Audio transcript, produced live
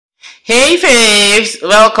Hey faves,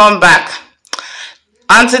 welcome back.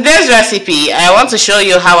 On today's recipe, I want to show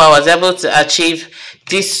you how I was able to achieve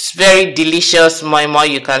this very delicious moi moi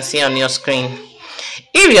you can see on your screen.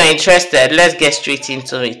 If you're interested, let's get straight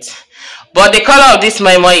into it. But the color of this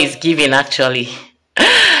moi moi is giving actually.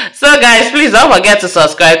 So guys, please don't forget to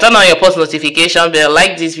subscribe, turn on your post notification bell,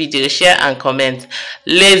 like this video, share and comment.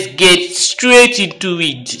 Let's get straight into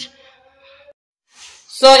it.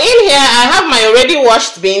 So in here I have my already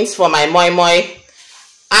washed beans for my moi moi,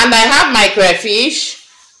 and I have my crayfish,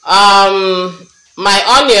 my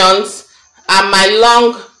onions, and my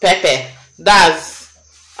long pepper. That's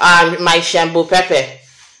my shambo pepper.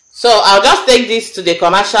 So I'll just take this to the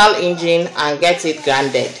commercial engine and get it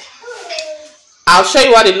grinded. I'll show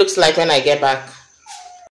you what it looks like when I get back.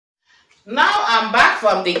 Now I'm back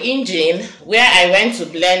from the engine where I went to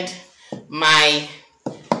blend my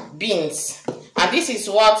beans. And this is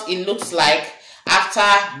what it looks like after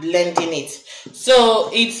blending it. So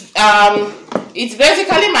it's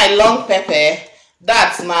basically my long pepper,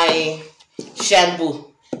 that's my shambu,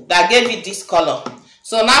 that gave it this color.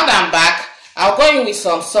 So now that I'm back, I'll go in with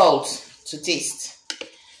some salt to taste.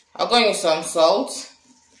 I'll go in with some salt,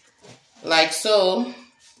 like so.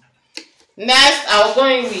 Next, I'll go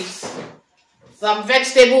in with some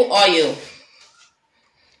vegetable oil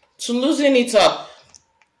to loosen it up.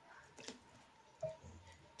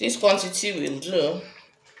 This quantity will do.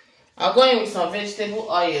 I'll go in with some vegetable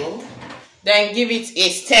oil, then give it a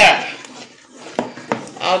stir.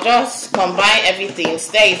 I'll just combine everything,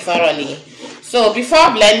 stir it thoroughly. So before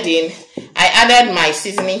blending, I added my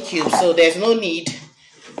seasoning cubes, so there's no need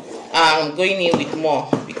going in with more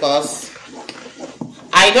because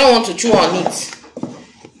I don't want to chew on it.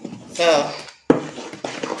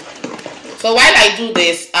 So while I do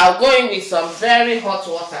this, I'll go in with some very hot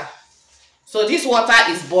water. So this water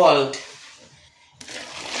is boiled.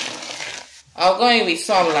 I'll go in with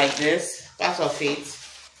some like this, part of it,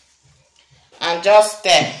 and just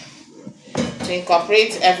stir to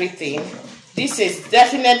incorporate everything. This is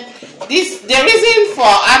definite. The reason for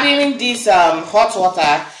adding this hot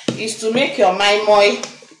water is to make your moi moi.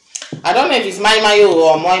 I don't know if it's moi moi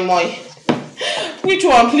or moi moi. Which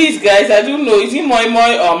one, please, guys? I don't know. Is it moi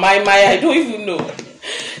moi or moi moi? I don't even know.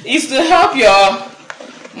 It's to help your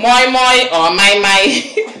moi moi or mai mai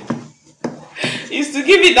is to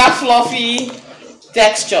give it that fluffy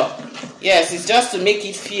texture. Yes, it's just to make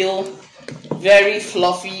it feel very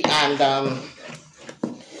fluffy and a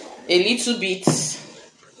little bit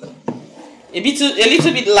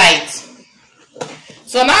light.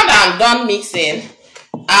 So now that I'm done mixing,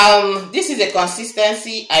 this is the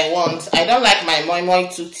consistency I want. I don't like my moi moi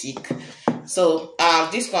too thick, so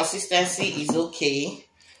this consistency is okay.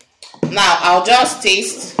 Now I'll just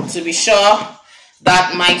taste to be sure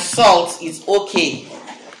that my salt is okay.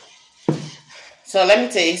 So let me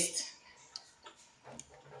taste.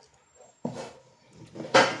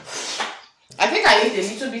 I think I need a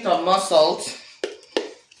little bit of more salt.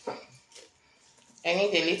 I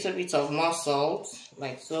need a little bit of more salt,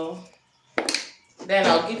 like so. Then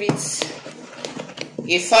I'll give it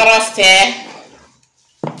a thorough stir,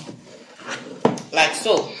 like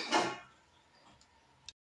so.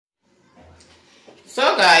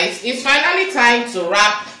 So guys, it's finally time to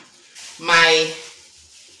wrap my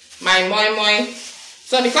moi moi.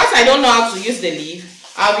 So because I don't know how to use the lid,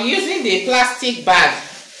 I'll be using the plastic bag.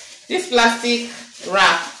 This plastic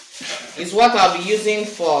wrap is what I'll be using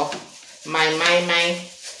for my moi moi.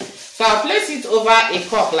 So I'll place it over a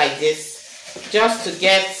cup like this, just to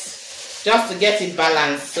get it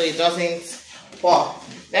balanced so it doesn't pour.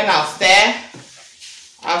 Then I'll stir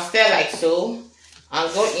like so,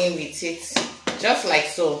 and go in with it. Just like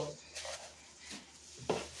so.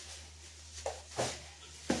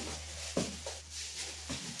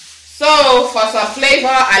 So for some flavor,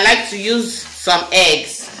 I like to use some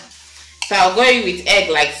eggs. So I'll go in with egg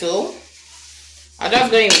like so. I'll just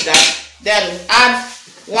go in with that. Then add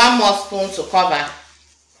 1 more spoon to cover.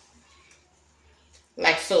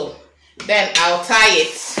 Like so. Then I'll tie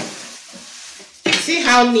it. You see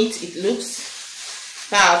how neat it looks?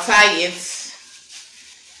 So I'll tie it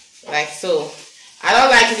like so. I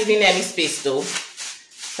don't like leaving any space though.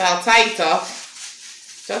 So I'll tie it up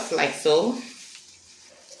just like so.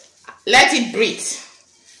 Let it breathe.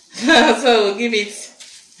 So we'll give it.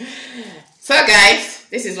 So guys,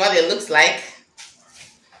 this is what it looks like.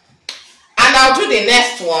 And I'll do the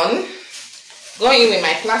next one. Go in with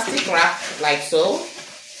my plastic wrap like so.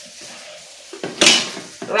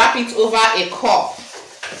 Wrap it over a cup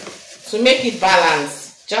to make it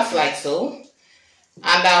balanced, just like so.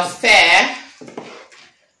 And I'll stir.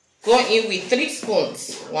 Go in with 3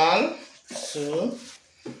 spoons. 1, 2,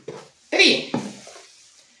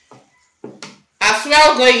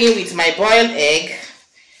 well going in with my boiled egg.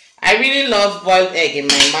 I really love boiled egg in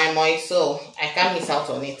my moi, so I can't miss out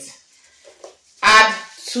on it. Add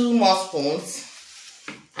 2 more spoons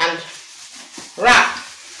and wrap.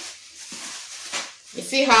 You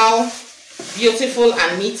see how beautiful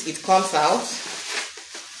and neat it comes out?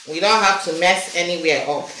 We don't have to mess anywhere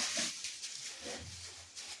up.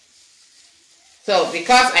 So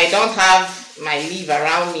because I don't have my leaf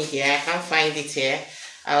around me here, I can't find it here,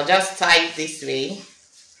 I'll just tie it this way.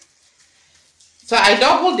 So I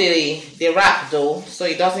double the wrap though, so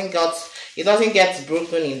it doesn't get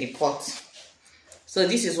broken in the pot. So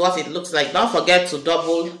this is what it looks like. Don't forget to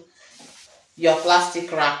double your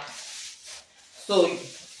plastic wrap so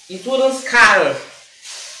it wouldn't scatter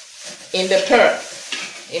in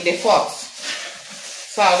the pot.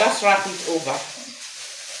 So I'll just wrap it over.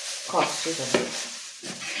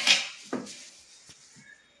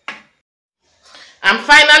 I'm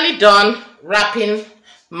finally done wrapping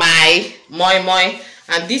my moi moi,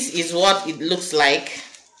 and this is what it looks like.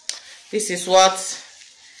 This is what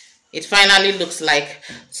it finally looks like.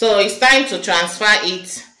 So it's time to transfer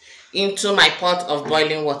it into my pot of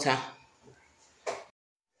boiling water.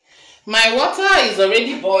 My water is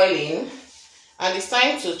already boiling, and it's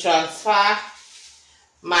time to transfer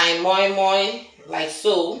my moi moi like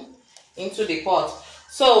so into the pot.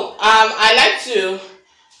 So I like to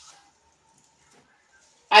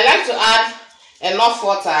add enough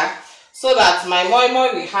water so that my moi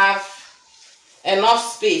moi will have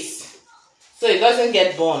enough space so it doesn't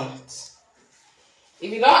get burnt.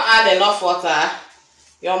 If you don't add enough water,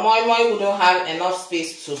 your moi moi wouldn't have enough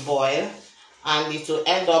space to boil, and it will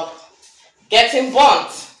end up getting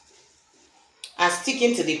burnt and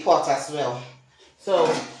sticking to the pot as well. So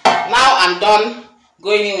now I'm done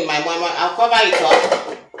going in with my moi moi. I'll cover it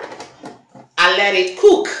up and let it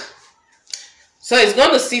cook. So it's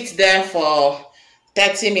going to sit there for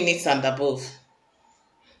 30 minutes and above.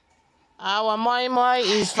 Our moi moi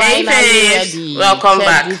is finally ready. Welcome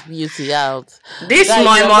back. This beauty out. This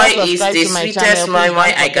moi moi is the sweetest moi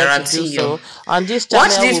moi, I guarantee you. On this channel,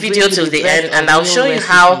 watch this video till the end, and I'll show you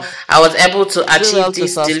how I was able to achieve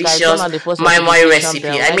this delicious moi moi recipe.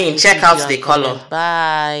 I mean, check out the color.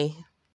 Bye.